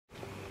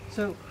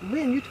So,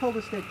 Lynn, you told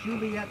us that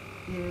Juliet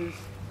is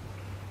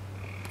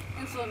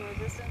insulin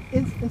resistant.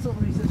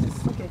 Insulin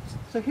resistant. Okay,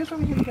 so here's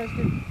what we have you guys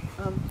do.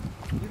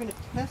 You're going to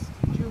test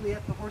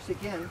Juliet, the horse,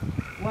 again,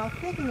 while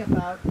thinking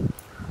about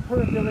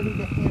her ability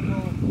to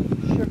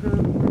handle sugar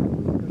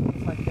or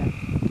things like that.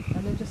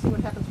 And then just see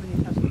what happens when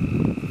you test her.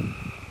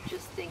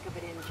 Just think of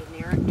it in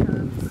generic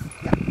terms,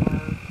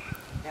 or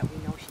that we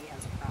know she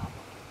has a problem.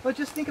 Well,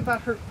 just think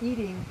about her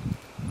eating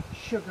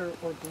sugar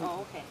or gluten.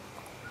 Oh, okay.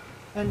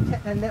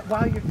 And that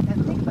while you're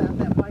think about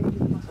that while you do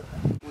the muscle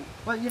test.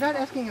 Well, you're not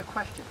asking a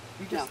question.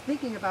 You're just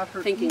thinking about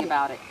her. Thinking eating.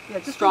 about it. Yeah,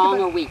 just strong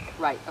or weak?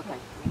 Right. Okay.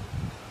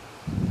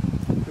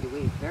 Pretty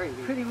weak. Very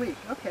weak. Pretty weak.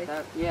 Okay.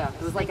 Yeah.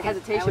 It was like a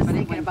hesitation, but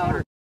it went about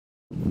her.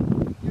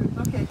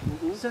 Okay.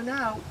 So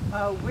now,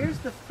 where's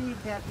the feed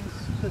that is?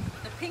 The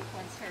pink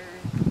one's her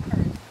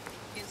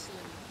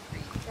insulin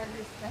free.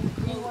 And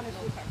the green one is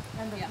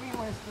and the green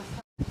one is the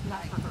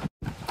not for her.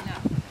 No.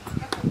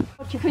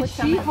 Could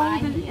she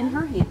hold it in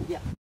her hand?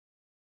 Yeah.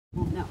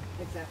 No.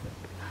 Exactly.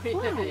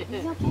 Why?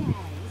 He's okay.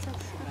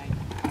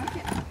 He's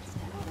okay.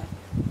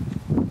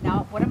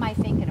 Now, what am I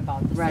thinking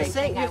about? Right.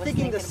 You're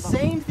thinking the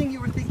same thing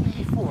you were thinking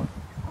before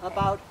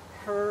about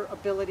her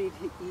ability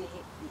to eat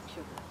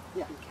sugar.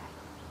 Yeah. Okay.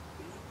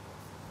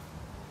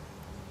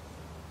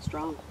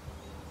 Strong.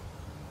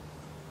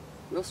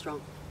 Real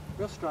strong.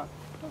 Real strong.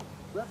 Oh,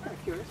 well, that's kind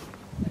of curious.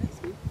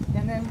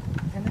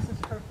 And this is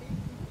her feed.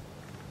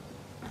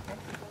 Okay.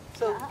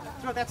 So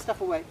throw that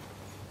stuff away.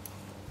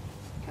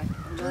 Okay.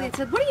 Juliet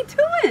said, "What are you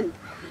doing?"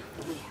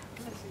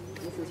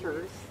 This is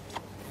hers.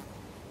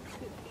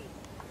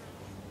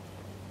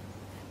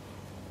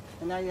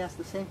 And now you ask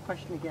the same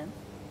question again.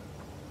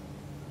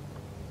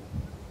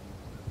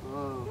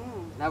 Oh,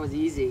 that was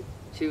easy.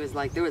 She was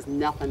like, there was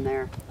nothing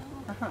there.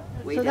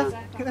 Way So down.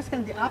 that's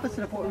kind of the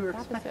opposite of what we were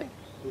expecting.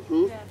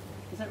 Is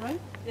that right?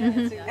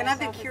 And I've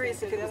been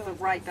curious if it was the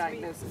right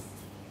diagnosis.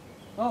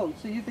 Oh,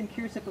 so you've been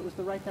curious if it was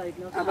the right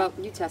diagnosis? How about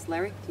you test,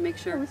 Larry, to make Oh,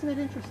 sure? isn't it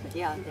interesting?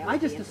 Yeah. I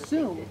just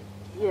assumed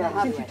that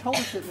since you it. told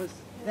us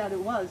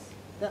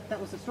that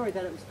was the story,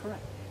 that it was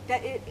correct.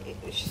 That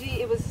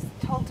it was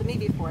told to me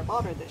before I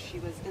bought her that she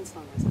was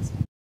insulin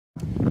resistant.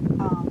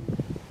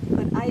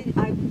 But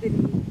I've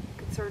been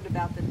concerned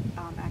about the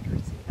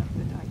accuracy of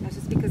the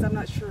diagnosis because I'm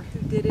not sure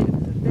who did it, if it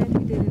was a vet who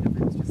did it, or if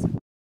it was just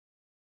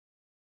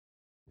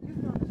You've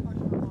known this horse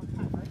for a long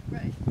time, right?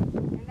 right.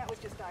 And that was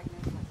just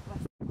diagnosed last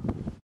month.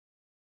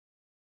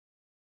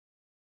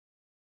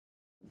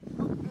 I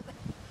don't think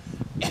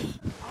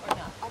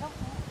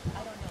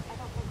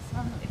so.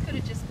 It could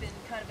have just been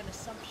kind of an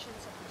assumption,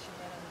 something she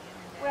read on the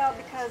internet. Well,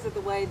 because of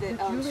the way that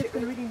Juliet's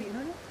been reading the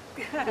internet?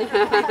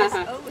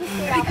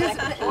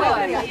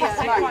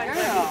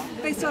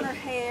 based on her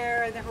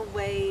hair and her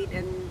weight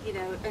and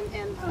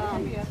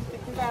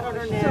fat on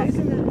her So neck. that's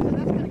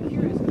kind of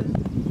curious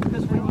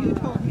because when you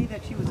told me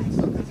that she was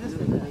insulin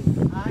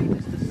resistant, I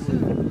just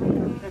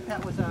assumed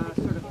that was a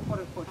sort of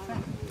quote-unquote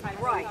fact.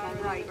 Right.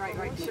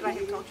 Should I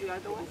have told you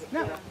otherwise?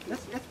 No,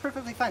 that's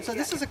perfectly fine. So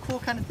this is a cool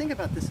kind of thing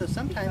about this. So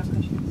sometimes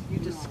you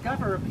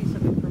discover a piece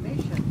of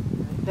information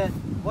that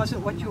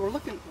wasn't what you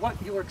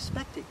were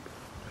expecting.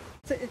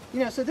 So,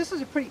 so this is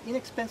a pretty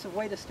inexpensive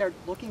way to start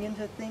looking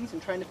into things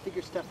and trying to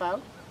figure stuff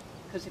out.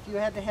 Because if you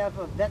had to have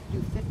a vet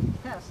do 50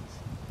 tests,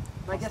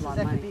 my guess is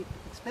that could be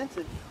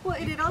expensive. Well,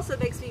 it also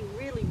makes me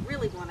really,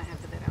 really want to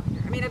have the vet out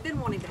here. I mean, I've been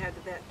wanting to have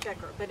the vet check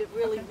her, but it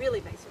really,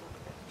 really makes me want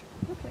the vet check.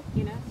 Okay.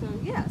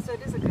 So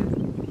it is a good.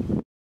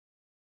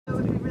 So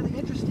it would be really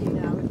interesting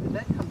now if the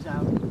vet comes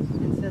out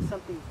and says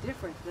something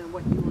different than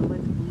what you were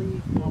led to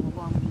believe all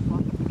along when you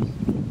bought the horse.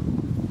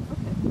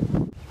 Okay.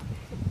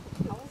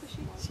 How old is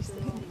she?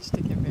 She's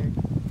to get married.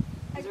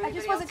 I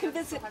just wasn't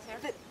convinced that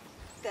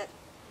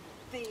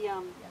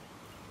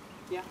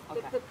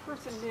the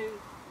person knew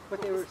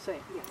What they were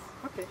saying. Yes.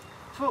 Okay.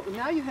 So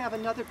now you have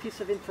another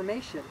piece of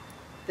information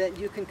that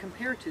you can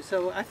compare to.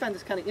 So I find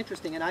this kind of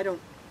interesting, and I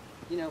don't,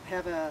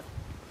 have a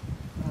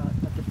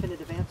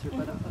definitive answer,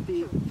 but it'll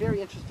be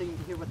very interesting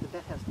to hear what the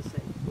vet has to say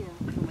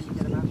when you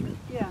get him out here.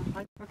 Yeah.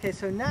 Okay,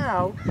 so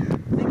now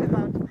think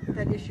about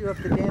that issue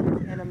of the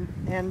dandruff,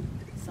 and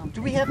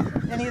do we have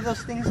any of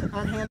those things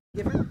on hand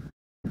to give her?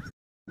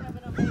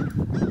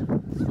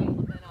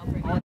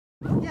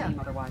 Yeah.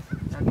 Otherwise.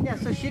 Yeah,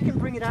 so she can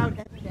bring it out.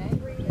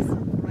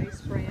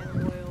 Rice bran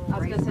oil. I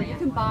was going to say, you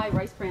can buy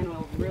rice bran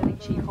oil really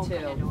cheap too.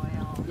 Coconut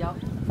oil. Yep.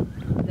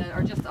 That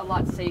are just a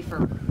lot safer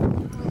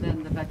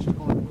than the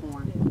vegetable and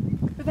corn.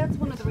 But that's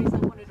one of the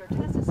reasons I wanted her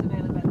test is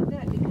surveilled by the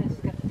vet because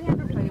she got the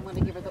dandruff. I didn't want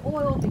to give her the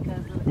oil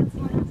because of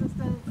insulin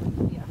resistance.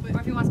 Yeah. Or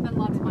if you want to spend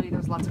lots of money,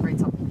 there's lots of great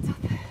supplements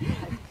out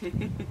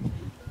there.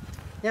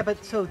 Yeah,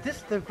 but so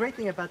the great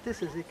thing about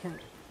this is it can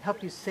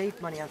help you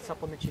save money on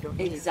supplements you don't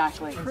need.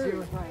 Exactly.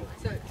 True. Right.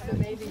 So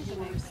maybe she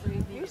was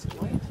 3 years ago.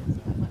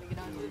 Want to get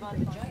on move on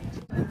to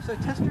giant. So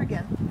test her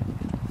again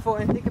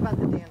and think about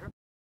the dandruff.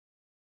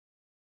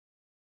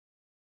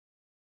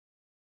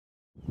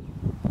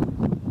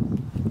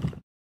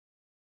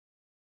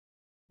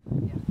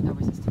 Yeah, no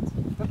resistance.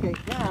 Okay,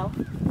 now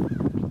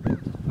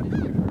just put it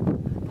here.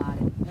 Got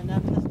it. And now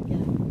test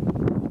again.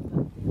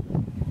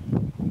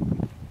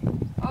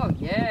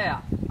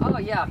 yeah. Oh,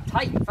 yeah.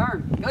 Tight,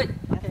 firm. Good.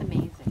 That's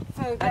amazing.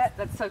 So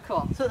That's so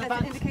cool. So the that's an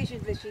bottom,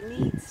 indication that she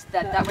needs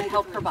That would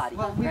help her body,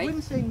 well, we right?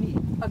 wouldn't say need,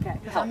 Okay.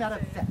 because I'm not a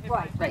vet.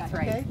 Right. Right,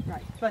 right. Okay?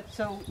 Right. But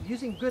so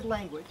using good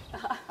language,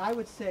 I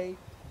would say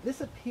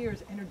this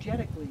appears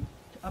energetically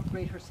to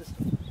upgrade her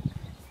system.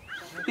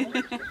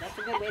 That's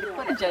a good way to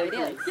put it. Joe, it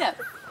is. Yes,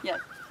 yes.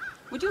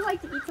 Would you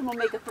like to eat some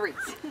omega-3s?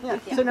 Yeah.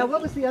 So now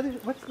what was the other,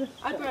 what's this?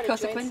 I brought a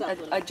joint Cosequin,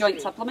 supplement. a joint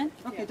too. supplement?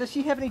 Okay, does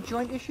she have any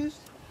joint issues?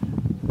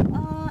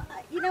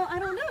 You know, I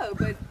don't know,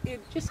 but it.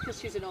 Just because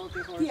she's an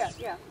older horse. Yeah.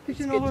 Yeah. Because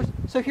you It's know, good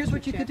so here's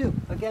what you check. could do.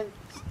 Again,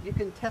 you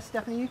can test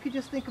Stephanie. You could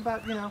just think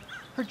about, you know,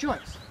 her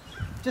joints.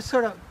 Just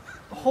sort of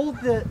hold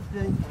the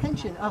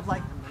intention of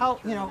like how,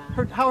 you know,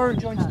 how are her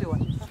joints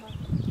doing.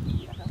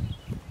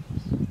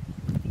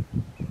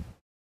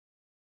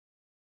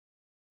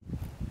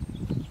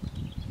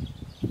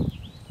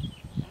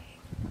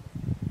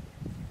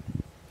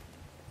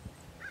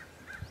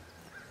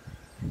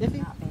 Iffy?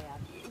 Not bad.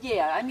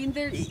 Yeah, I mean,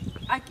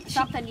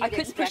 Something I you'd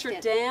couldn't push her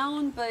expect it.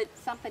 down, but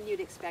Something you'd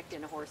expect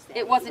in a horse that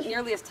it wasn't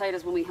nearly as tight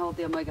as when we held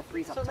the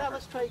omega-3s up So to now her.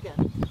 let's try again.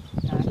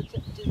 So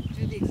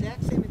do the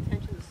exact same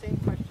intention, the same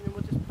question, and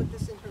we'll just put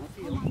this in her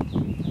field.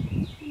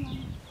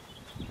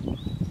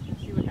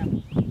 See what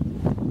happens.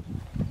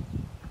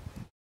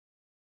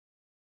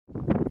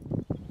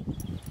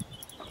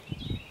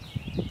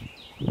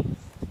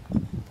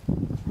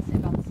 Say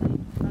about the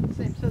same. Not the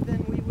same. So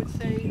then we would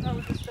say,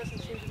 oh, this doesn't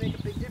seem to make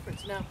a big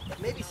difference. Now,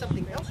 maybe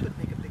something else would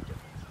make a big difference.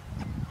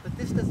 But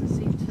this doesn't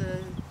seem to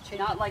change.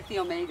 Not like the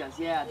omegas,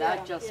 yeah.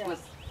 That just yeah.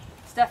 was,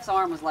 Steph's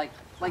arm was like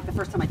the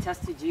first time I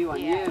tested you on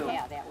Yeah, you.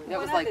 yeah, that was. That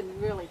was I like,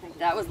 didn't really think.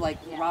 that was like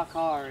Yeah. rock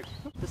hard.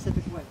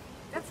 specific way.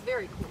 That's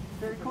very cool.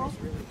 Very cool?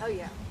 Oh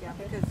yeah, yeah.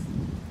 Because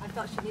I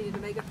thought she needed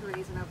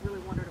omega-3s, and I really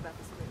wondered about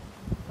this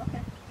food.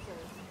 Okay. So,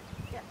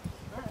 yeah.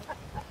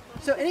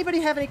 So anybody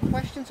have any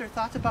questions or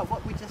thoughts about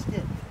what we just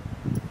did?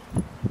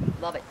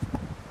 Love it.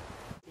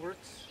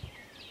 Works.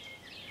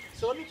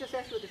 So let me just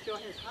ask you with the show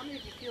of hands, how many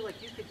of you feel like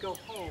you could go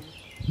home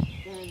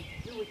and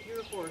do with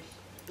your horse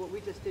what we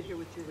just did here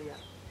with Juliet?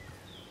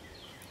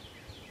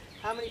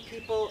 How many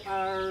people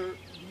are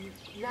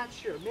not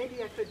sure?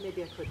 Maybe I could,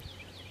 maybe I couldn't.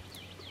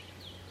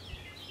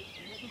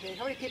 Okay,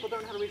 how many people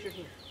don't know how to raise your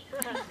hand?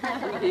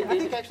 I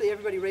think actually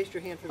everybody raised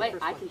your hand for the Wait,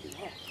 first I one. can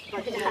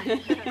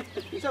do that.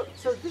 But,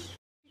 so this is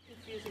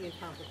confusing and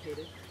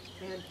complicated,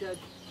 and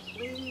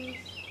please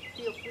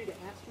feel free to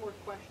ask more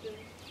questions.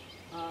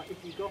 If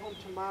you go home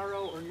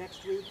tomorrow or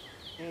next week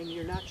and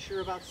you're not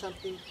sure about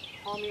something,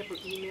 call me up or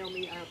email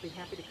me. I'll be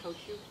happy to coach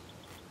you.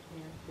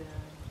 And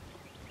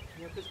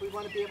you know, because we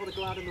want to be able to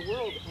go out in the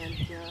world and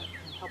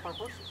help our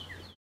horses.